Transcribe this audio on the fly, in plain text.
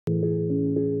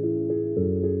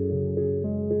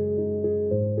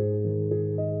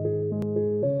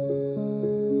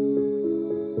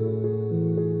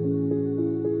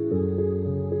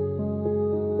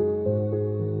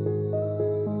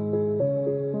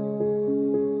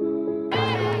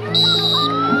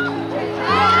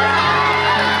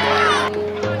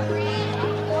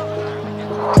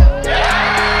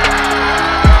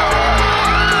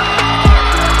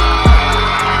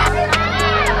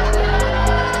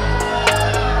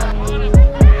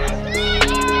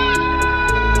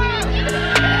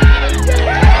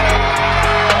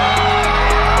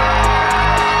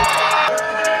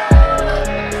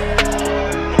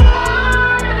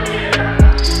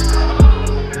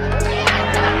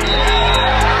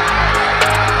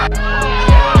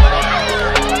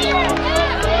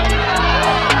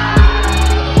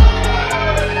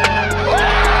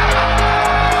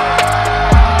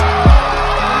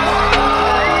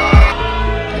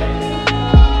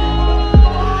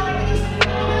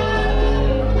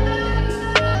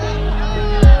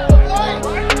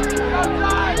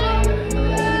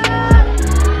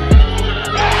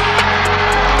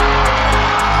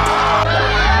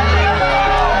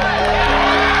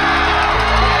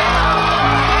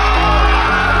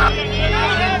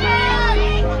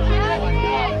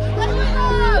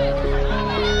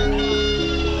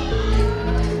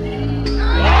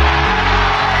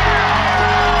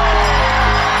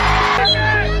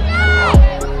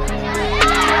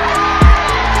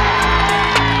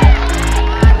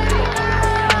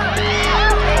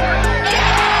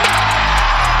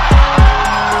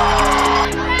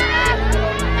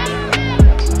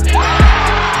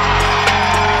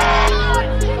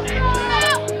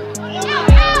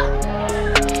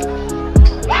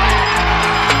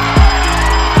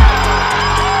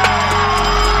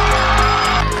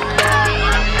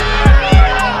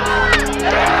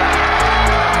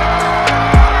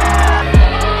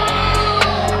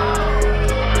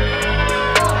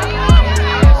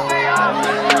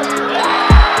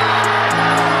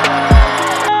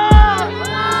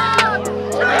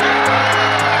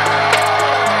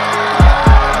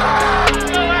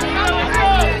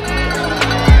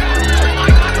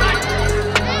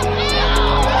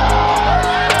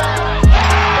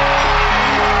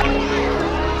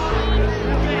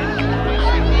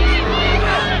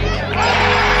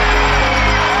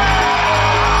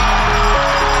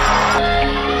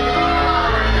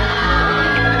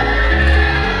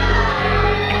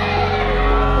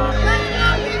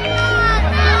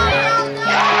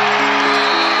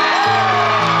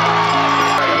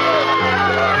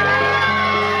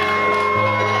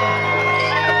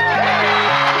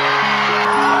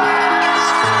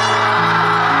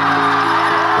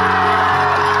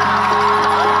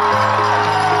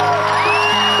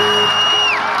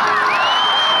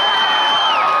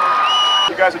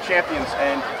guys are champions,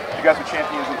 and you guys are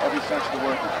champions in every sense of the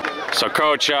word. So,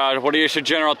 Coach, what are your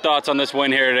general thoughts on this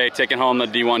win here today, taking home the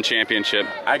D1 championship?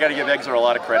 I got to give Exeter a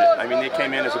lot of credit. I mean, they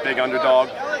came in as a big underdog,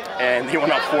 and they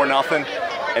went up 4-0,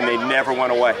 and they never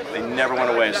went away. They never went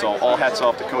away. So all hats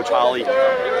off to Coach Holly,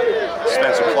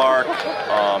 Spencer Clark,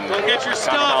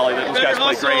 Holly. Those guys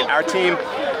played great. Our team,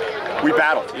 we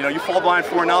battled. You know, you fall behind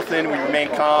 4-0, we remain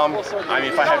calm. I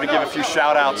mean, if I had to give a few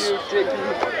shout-outs,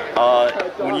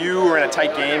 when you were in a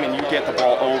tight game and you get the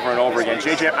ball over and over again,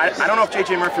 I don't know if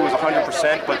J.J. Murphy was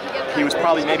 100%, but he was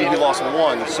probably, maybe he lost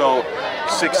one. So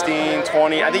 16,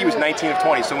 20, I think he was 19 of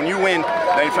 20. So when you win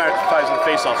 95 on the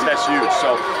faceoffs, that's huge.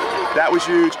 So that was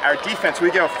huge. Our defense, we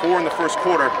gave 4 in the first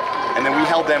quarter, and then we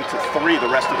held them to 3 the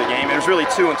rest of the game. It was really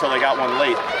 2 until they got one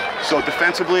late. So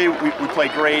defensively, we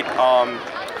played great.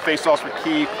 Face-offs were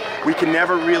key. We can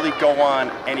never really go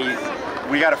on any.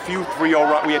 We got a few 3-0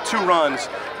 runs. We had 2 runs.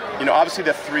 You know, obviously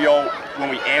the 3-0 when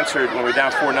we answered, when we were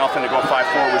down 4-0 to go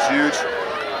 5-4 was huge.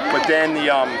 But then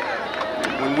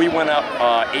when we went up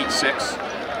 8-6,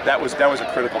 that was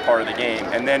a critical part of the game.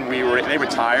 And then they were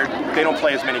tired. They don't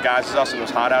play as many guys as us, and it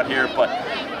was hot out here. But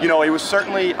you know, it was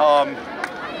certainly.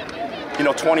 You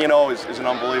know, 20-0 is an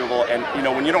unbelievable, and you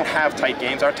know, when you don't have tight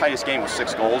games, our tightest game was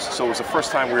 6 goals, so it was the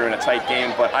first time we were in a tight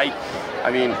game. But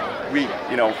I mean,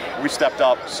 we stepped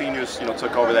up. Seniors, you know,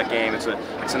 took over that game. It's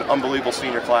an unbelievable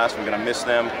senior class. We're going to miss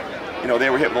them. You know, they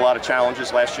were hit with a lot of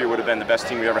challenges. Last year would have been the best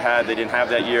team we ever had. They didn't have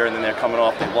that year, and then they're coming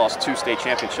off. They lost 2 state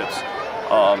championships.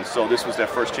 So this was their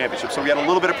first championship. So we had a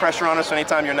little bit of pressure on us.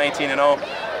 Anytime you're 19-0,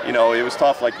 you know, it was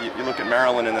tough. Like you look at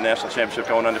Maryland in the national championship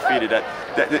going undefeated.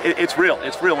 It's real.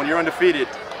 It's real. When you're undefeated,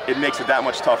 it makes it that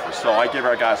much tougher. So I give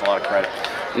our guys a lot of credit.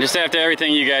 And just after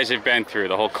everything you guys have been through,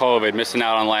 the whole COVID, missing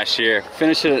out on last year,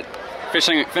 finishing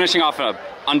off an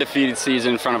undefeated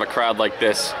season in front of a crowd like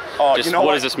this. Just you know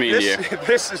what does this mean to you?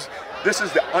 This is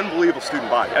the unbelievable student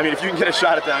body. I mean, if you can get a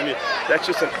shot at that, I mean, that's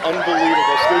just an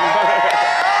unbelievable student body.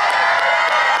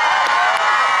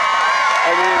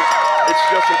 I mean, it's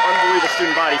just an unbelievable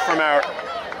student body, from our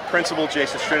principal,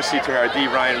 Jason Strinsky, to our D,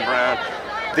 Ryan Brown.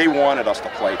 They wanted us to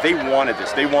play. They wanted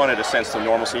this. They wanted a sense of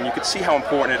normalcy. And you could see how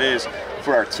important it is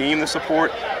for our team to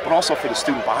support, but also for the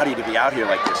student body to be out here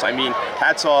like this. I mean,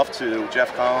 hats off to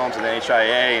Jeff Collins and the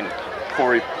NHIAA and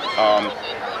Corey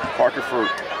Parker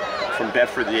from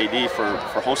Bedford, the AD, for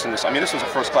hosting this. I mean, this was a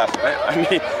first-class event. I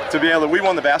mean, to be able to, we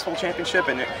won the basketball championship,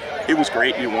 and it was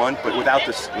great. We won, but without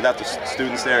the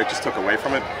students there, it just took away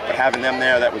from it. But having them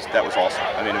there, that was awesome.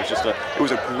 I mean, it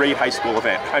was a great high school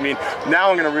event. I mean,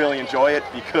 now I'm going to really enjoy it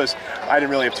because I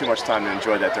didn't really have too much time to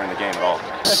enjoy that during the game at all.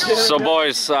 So,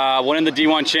 boys, winning the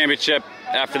D1 championship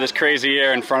after this crazy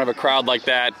year in front of a crowd like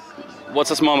that,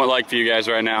 what's this moment like for you guys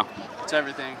right now? It's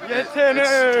everything.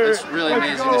 It's really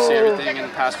amazing to see everything in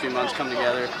the past few months come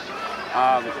together.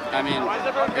 I mean,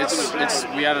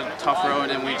 we had a tough road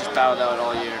and we just battled out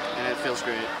all year, and it feels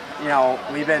great. You know,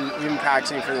 we've been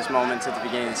practicing for this moment at the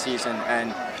beginning of the season,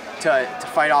 and to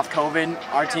fight off COVID,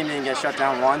 our team didn't get shut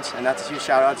down once, and that's a huge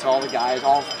shout out to all the guys,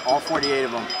 all 48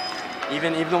 of them.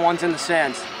 Even the ones in the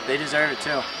stands, they deserve it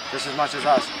too, just as much as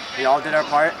us. We all did our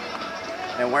part,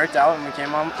 and it worked out, and we came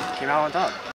out on top.